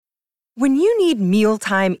When you need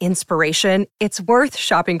mealtime inspiration, it's worth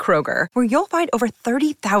shopping Kroger, where you'll find over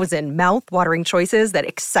 30,000 mouth-watering choices that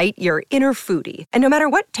excite your inner foodie. And no matter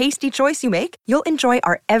what tasty choice you make, you'll enjoy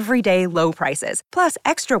our everyday low prices, plus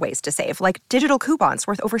extra ways to save, like digital coupons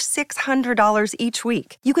worth over $600 each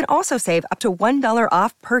week. You can also save up to $1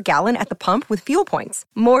 off per gallon at the pump with fuel points.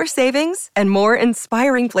 More savings and more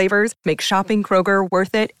inspiring flavors make shopping Kroger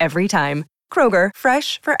worth it every time. Kroger,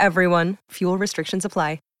 fresh for everyone. Fuel restrictions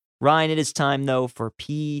apply. Ryan, it is time, though, for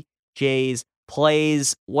PJ's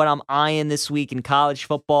Plays. What I'm eyeing this week in college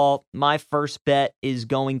football, my first bet is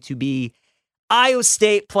going to be Iowa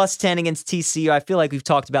State plus 10 against TCU. I feel like we've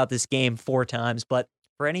talked about this game 4 times, but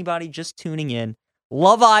for anybody just tuning in,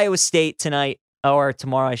 love Iowa State tonight, or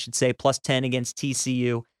tomorrow, I should say, plus 10 against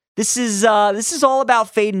TCU. This is all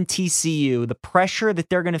about fading TCU. The pressure that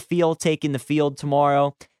they're going to feel taking the field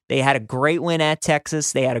tomorrow. They had a great win at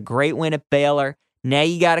Texas. They had a great win at Baylor. Now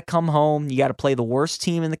you got to come home. You got to play the worst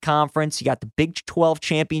team in the conference. You got the Big 12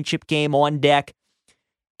 championship game on deck.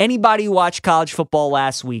 Anybody who watched college football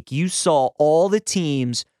last week, you saw all the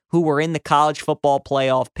teams who were in the college football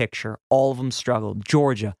playoff picture. All of them struggled.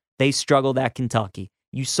 Georgia, they struggled at Kentucky.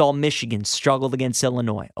 You saw Michigan struggled against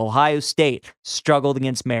Illinois. Ohio State struggled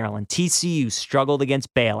against Maryland. TCU struggled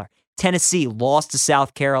against Baylor. Tennessee lost to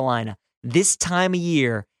South Carolina. This time of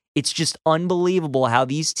year, it's just unbelievable how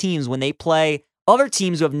these teams, when they play other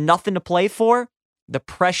teams who have nothing to play for, the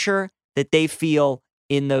pressure that they feel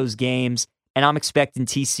in those games. And I'm expecting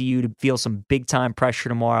TCU to feel some big-time pressure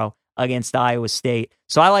tomorrow against Iowa State.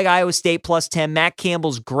 So I like Iowa State plus 10. Matt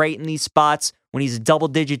Campbell's great in these spots when he's a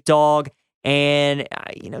double-digit dog. And,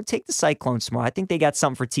 take the Cyclones tomorrow. I think they got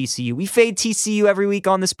something for TCU. We fade TCU every week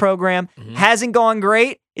on this program. Hasn't gone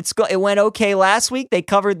great. It went okay last week. They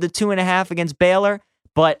covered the 2.5 against Baylor,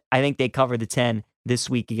 but I think they covered the 10 this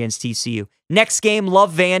week against TCU. Next game,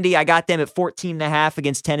 love Vandy. I got them at 14.5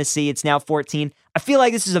 against Tennessee. It's now 14. I feel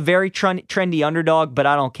like this is a very trendy underdog, but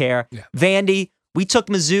I don't care. Yeah. Vandy, we took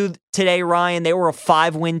Mizzou today, Ryan. They were a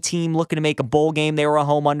 5-win team looking to make a bowl game. They were a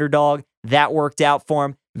home underdog. That worked out for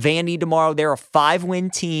them. Vandy tomorrow, they're a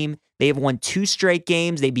 5-win team. They have won 2 straight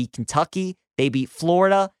games. They beat Kentucky. They beat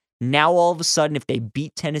Florida. Now, all of a sudden, if they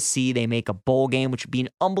beat Tennessee, they make a bowl game, which would be an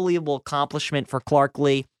unbelievable accomplishment for Clark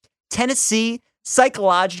Lee. Tennessee,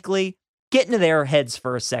 psychologically, get into their heads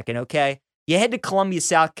for a second, okay? You head to Columbia,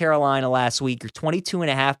 South Carolina last week. You're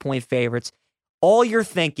 22.5-point favorites. All you're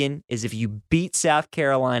thinking is if you beat South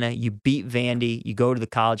Carolina, you beat Vandy, you go to the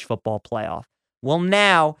college football playoff. Well,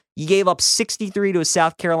 now you gave up 63 to a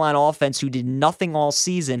South Carolina offense who did nothing all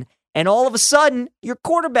season, and all of a sudden, your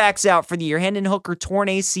quarterback's out for the year. Hendon Hooker, torn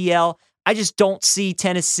ACL. I just don't see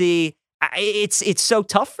Tennessee. It's so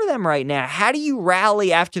tough for them right now. How do you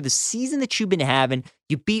rally after the season that you've been having?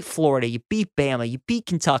 You beat Florida, you beat Bama, you beat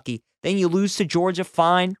Kentucky, then you lose to Georgia,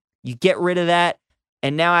 fine. You get rid of that.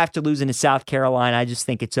 And now after losing to South Carolina, I just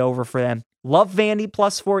think it's over for them. Love Vandy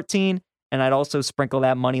plus 14, and I'd also sprinkle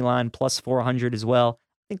that money line plus 400 as well.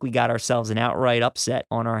 I think we got ourselves an outright upset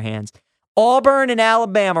on our hands. Auburn and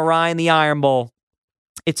Alabama, Ryan, the Iron Bowl.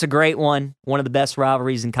 It's a great one of the best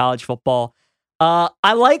rivalries in college football.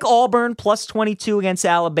 I like Auburn plus 22 against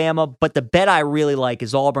Alabama, but the bet I really like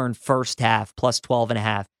is Auburn first half plus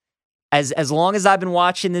 12.5. As long as I've been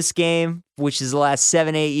watching this game, which is the last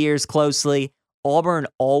 7-8 years closely, Auburn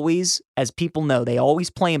always, as people know, they always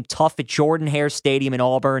play them tough at Jordan-Hare Stadium in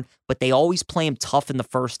Auburn, but they always play them tough in the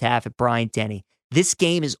first half at Bryant-Denny. This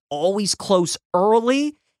game is always close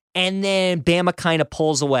early, and then Bama kind of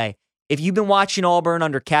pulls away. If you've been watching Auburn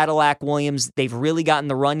under Cadillac Williams, they've really gotten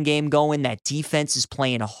the run game going. That defense is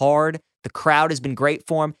playing hard. The crowd has been great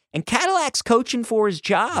for him. And Cadillac's coaching for his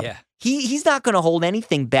job. Yeah. He's not going to hold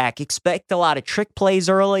anything back. Expect a lot of trick plays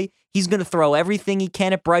early. He's going to throw everything he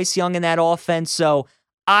can at Bryce Young in that offense. So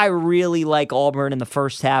I really like Auburn in the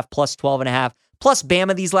first half, plus 12.5. Plus,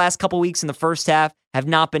 Bama these last couple weeks in the first half have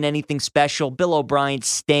not been anything special. Bill O'Brien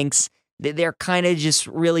stinks. They're kind of just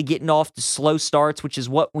really getting off to slow starts, which is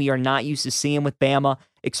what we are not used to seeing with Bama.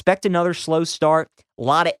 Expect another slow start. A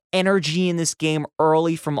lot of energy in this game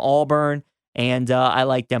early from Auburn, and I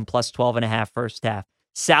like them plus 12.5 first half.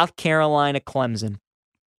 South Carolina, Clemson.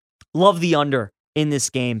 Love the under in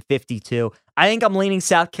this game, 52. I think I'm leaning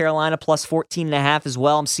South Carolina plus 14.5 as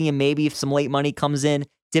well. I'm seeing maybe if some late money comes in,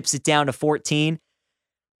 dips it down to 14.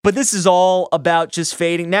 But this is all about just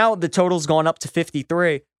fading. Now the total's gone up to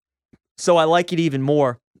 53. So I like it even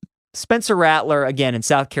more. Spencer Rattler, again, in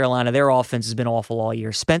South Carolina, their offense has been awful all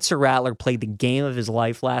year. Spencer Rattler played the game of his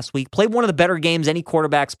life last week. Played one of the better games any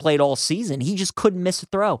quarterback's played all season. He just couldn't miss a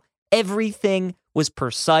throw. Everything was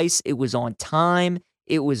precise. It was on time.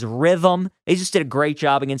 It was rhythm. They just did a great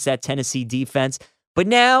job against that Tennessee defense. But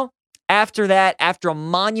now, after that, after a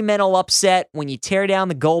monumental upset, when you tear down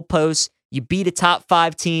the goalposts, you beat a top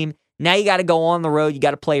 5 team, now you got to go on the road. You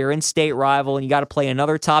got to play your in-state rival, and you got to play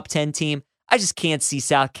another top 10 team. I just can't see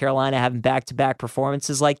South Carolina having back-to-back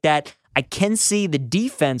performances like that. I can see the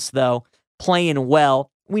defense, though, playing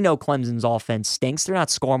well. We know Clemson's offense stinks. They're not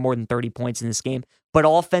scoring more than 30 points in this game. But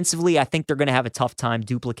offensively, I think they're going to have a tough time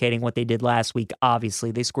duplicating what they did last week,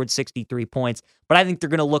 obviously. They scored 63 points. But I think they're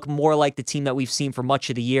going to look more like the team that we've seen for much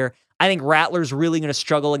of the year. I think Rattler's really going to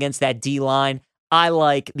struggle against that D-line. I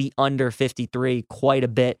like the under 53 quite a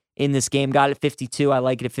bit in this game. Got it at 52. I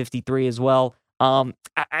like it at 53 as well.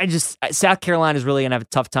 South Carolina's really going to have a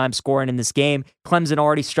tough time scoring in this game. Clemson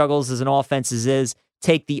already struggles as an offense as is.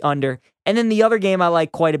 Take the under. And then the other game I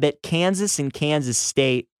like quite a bit, Kansas and Kansas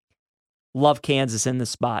State. Love Kansas in this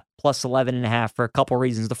spot, plus 11.5 for a couple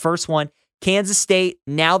reasons. The first one, Kansas State,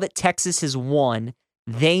 now that Texas has won,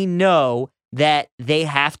 they know that they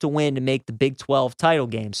have to win to make the Big 12 title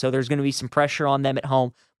game. So there's going to be some pressure on them at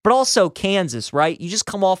home. But also Kansas, right? You just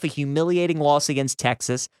come off a humiliating loss against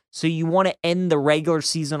Texas, so you want to end the regular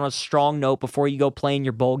season on a strong note before you go play in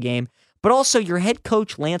your bowl game. But also your head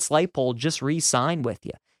coach, Lance Leipold, just re-signed with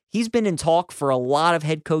you. He's been in talk for a lot of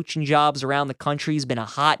head coaching jobs around the country. He's been a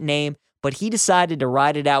hot name, but he decided to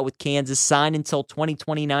ride it out with Kansas, sign until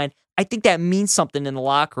 2029. I think that means something in the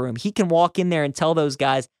locker room. He can walk in there and tell those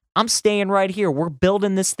guys, I'm staying right here. We're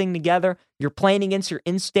building this thing together. You're playing against your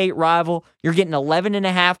in-state rival. You're getting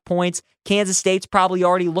 11.5 points. Kansas State's probably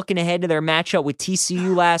already looking ahead to their matchup with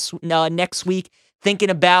TCU next week, thinking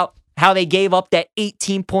about how they gave up that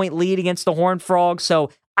 18-point lead against the Horned Frogs.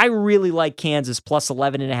 So I really like Kansas plus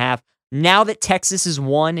 11.5. Now that Texas has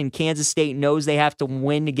won and Kansas State knows they have to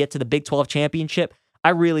win to get to the Big 12 championship, I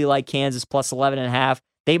really like Kansas plus 11.5.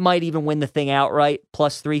 They might even win the thing outright,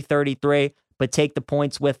 plus 333. But take the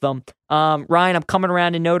points with them. Ryan, I'm coming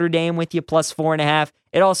around to Notre Dame with you, plus 4.5.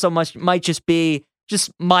 It also might just be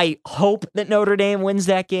just my hope that Notre Dame wins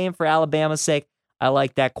that game for Alabama's sake. I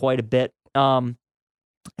like that quite a bit.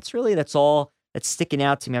 That's all that's sticking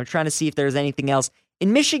out to me. I'm trying to see if there's anything else.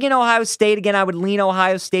 In Michigan, Ohio State, again, I would lean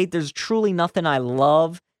Ohio State. There's truly nothing I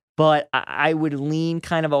love, but I would lean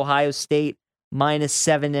kind of Ohio State minus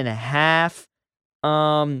 7.5.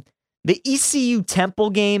 The ECU Temple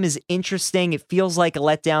game is interesting. It feels like a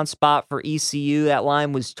letdown spot for ECU. That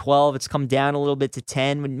line was 12. It's come down a little bit to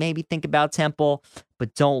 10. Would maybe think about Temple,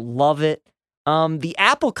 but don't love it. The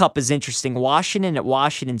Apple Cup is interesting. Washington at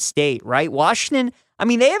Washington State, right? Washington,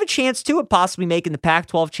 they have a chance too at possibly making the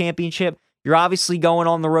Pac-12 championship. You're obviously going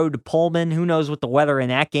on the road to Pullman. Who knows what the weather in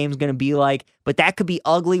that game is going to be like, but that could be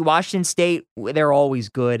ugly. Washington State, they're always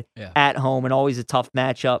good at home and always a tough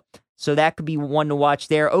matchup. So that could be one to watch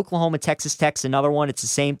there. Oklahoma, Texas Tech's another one. It's the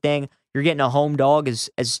same thing. You're getting a home dog as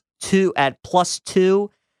two at +2.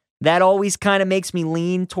 That always kind of makes me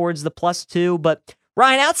lean towards the +2. But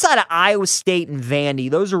Ryan, outside of Iowa State and Vandy,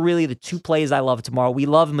 those are really the two plays I love tomorrow. We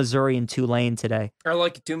love Missouri and Tulane today. I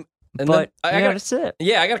like it too. That's it.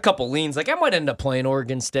 Yeah, I got a couple leans. I might end up playing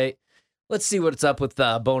Oregon State. Let's see what's up with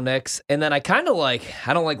Bo Nix. And then I don't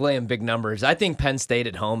like laying big numbers. I think Penn State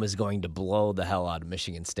at home is going to blow the hell out of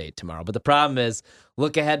Michigan State tomorrow. But the problem is,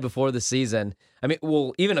 look ahead before the season.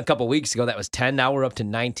 Even a couple weeks ago, that was 10. Now we're up to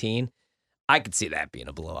 19. I could see that being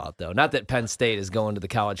a blowout, though. Not that Penn State is going to the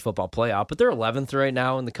college football playoff, but they're 11th right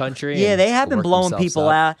now in the country. Yeah, they have been blowing people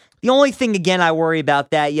out. The only thing, again, I worry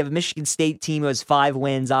about that, you have a Michigan State team who has 5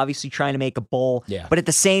 wins, obviously trying to make a bowl. Yeah. But at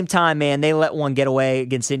the same time, man, they let one get away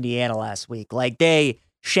against Indiana last week. Like, they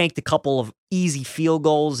shanked a couple of easy field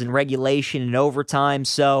goals in regulation and overtime.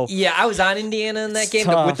 So yeah, I was on Indiana in that game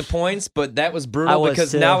with the points, but that was brutal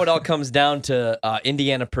because now it all comes down to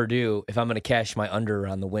Indiana-Purdue if I'm going to cash my under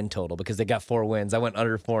on the win total because they got 4 wins. I went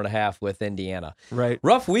under 4.5 with Indiana. Right.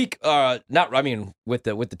 Rough week, with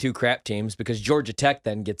the two crap teams because Georgia Tech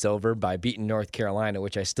then gets over by beating North Carolina,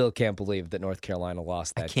 which I still can't believe that North Carolina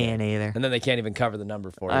lost that game. I can't either. And then they can't even cover the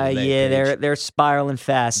number for you. They're spiraling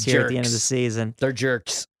fast here at the end of the season. They're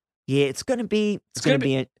jerks. Yeah, it's gonna be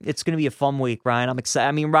a fun week, Ryan. I'm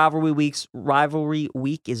excited. Rivalry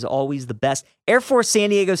week is always the best. Air Force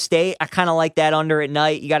San Diego State, I kind of like that under at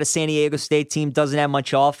night. You got a San Diego State team, doesn't have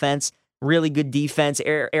much offense, really good defense.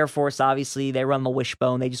 Air Force, obviously, they run the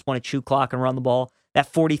wishbone. They just want to chew clock and run the ball.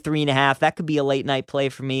 That 43.5, that could be a late night play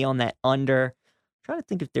for me on that under. I'm trying to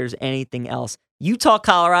think if there's anything else. Utah,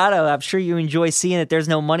 Colorado, I'm sure you enjoy seeing that there's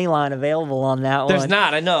no money line available on that one. There's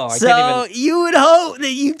not, I know. You would hope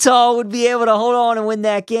that Utah would be able to hold on and win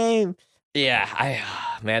that game. Yeah,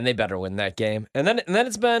 they better win that game. And then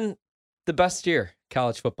it's been the best year.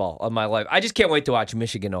 college football of my life. I just can't wait to watch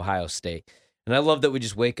Michigan, Ohio State. And I love that we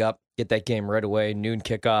just wake up, get that game right away, noon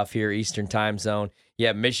kickoff here, Eastern time zone.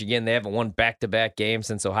 Yeah, Michigan, they haven't won back-to-back games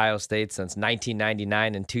since Ohio State since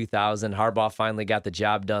 1999 and 2000. Harbaugh finally got the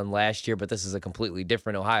job done last year, but this is a completely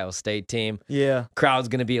different Ohio State team. Yeah. Crowd's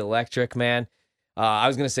going to be electric, man. I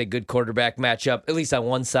was going to say good quarterback matchup, at least on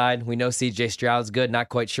one side. We know C.J. Stroud's good. Not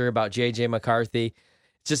quite sure about J.J. McCarthy.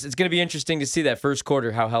 It's going to be interesting to see that first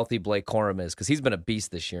quarter how healthy Blake Corum is because he's been a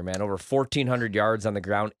beast this year, man. Over 1,400 yards on the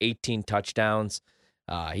ground, 18 touchdowns.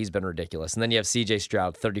 He's been ridiculous. And then you have C.J.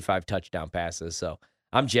 Stroud, 35 touchdown passes. So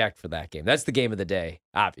I'm jacked for that game. That's the game of the day,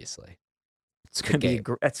 obviously. It's going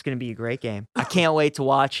to be a great game. I can't wait to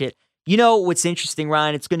watch it. You know what's interesting,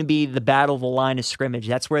 Ryan? It's going to be the battle of the line of scrimmage.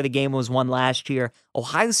 That's where the game was won last year.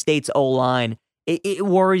 Ohio State's O-line. It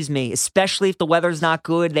worries me, especially if the weather's not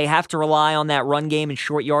good. They have to rely on that run game and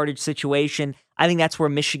short yardage situation. I think that's where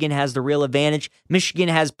Michigan has the real advantage. Michigan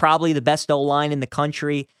has probably the best O-line in the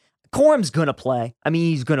country. Corum's going to play. I mean,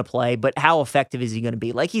 he's going to play, but how effective is he going to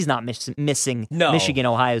be? Like, he's not missing Michigan,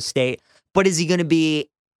 Ohio State. But is he going to be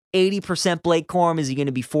 80% Blake Corum? Is he going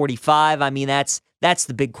to be 45? I mean, that's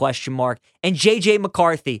the big question mark. And J.J.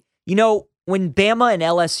 McCarthy, you know, when Bama and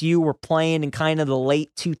LSU were playing in kind of the late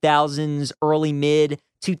 2000s, early mid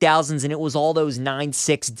 2000s, and it was all those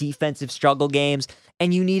 9-6 defensive struggle games,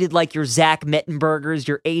 and you needed like your Zach Mettenbergers,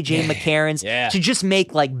 your A.J. McCarrons to just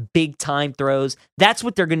make like big time throws. That's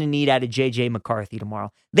what they're going to need out of J.J. McCarthy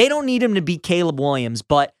tomorrow. They don't need him to be Caleb Williams,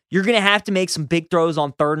 but you're going to have to make some big throws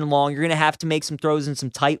on 3rd and long. You're going to have to make some throws in some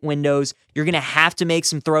tight windows. You're going to have to make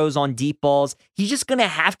some throws on deep balls. He's just going to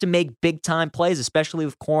have to make big time plays, especially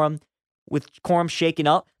with Corum shaking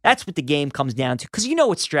up. That's what the game comes down to. Because you know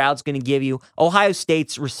what Stroud's going to give you. Ohio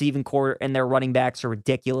State's receiving core and their running backs are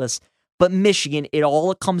ridiculous. But Michigan, it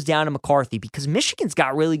all comes down to McCarthy because Michigan's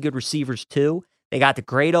got really good receivers too. They got the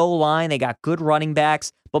great O-line. They got good running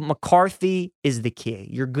backs. But McCarthy is the key.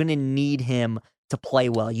 You're going to need him to play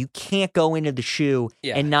well. You can't go into the shoe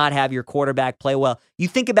and not have your quarterback play well. You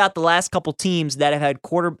think about the last couple teams that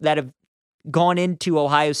have gone into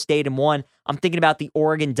Ohio State and won. I'm thinking about the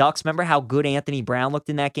Oregon Ducks. Remember how good Anthony Brown looked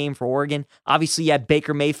in that game for Oregon? Obviously, you had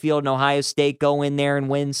Baker Mayfield and Ohio State go in there and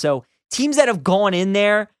win. So teams that have gone in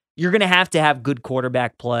there, you're going to have good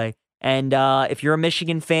quarterback play. And if you're a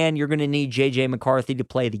Michigan fan, you're going to need J.J. McCarthy to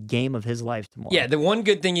play the game of his life tomorrow. Yeah, the one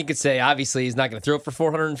good thing you could say, obviously, he's not going to throw for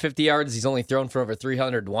 450 yards. He's only thrown for over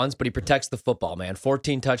 300 once, but he protects the football, man.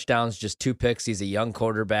 14 touchdowns, just 2 picks. He's a young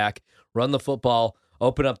quarterback. Run the football,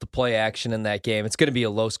 open up the play action in that game. It's going to be a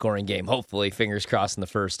low-scoring game, hopefully, fingers crossed in the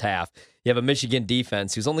first half. You have a Michigan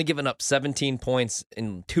defense who's only given up 17 points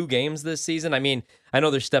in 2 games this season. I mean, I know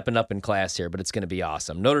they're stepping up in class here, but it's going to be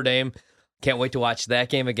awesome. Notre Dame, can't wait to watch that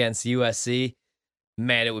game against USC.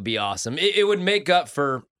 Man, it would be awesome. It would make up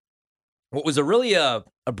for what was a really a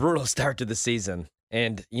brutal start to the season.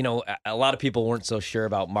 And, you know, a lot of people weren't so sure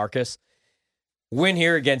about Marcus. Win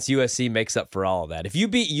here against USC makes up for all of that. If you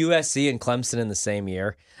beat USC and Clemson in the same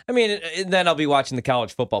year, I mean, then I'll be watching the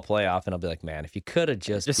college football playoff, and I'll be like, man, if you could have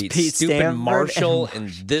just beat stupid Stanford Marshall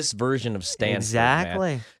in this version of Stanford. Exactly.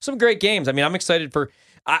 Man. Some great games. I mean, I'm excited for...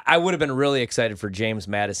 I would have been really excited for James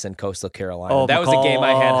Madison, Coastal Carolina. Oh, that McCall, was a game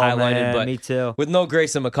I had highlighted, man, but me too. With no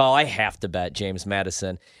Grayson McCall, I have to bet James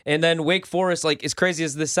Madison. And then Wake Forest, like as crazy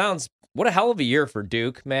as this sounds, what a hell of a year for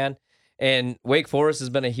Duke, man. And Wake Forest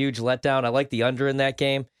has been a huge letdown. I like the under in that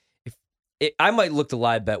game. I might look to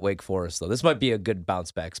live bet Wake Forest, though. This might be a good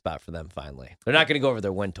bounce back spot for them finally. They're not going to go over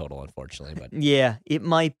their win total, unfortunately. But yeah, it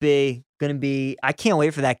might be going to be. I can't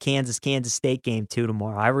wait for that Kansas State game, too,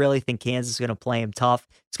 tomorrow. I really think Kansas is going to play them tough.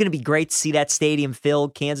 It's going to be great to see that stadium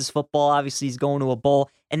filled. Kansas football, obviously, is going to a bowl.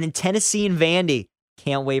 And then Tennessee and Vandy.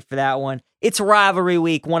 Can't wait for that one. It's rivalry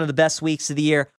week, one of the best weeks of the year.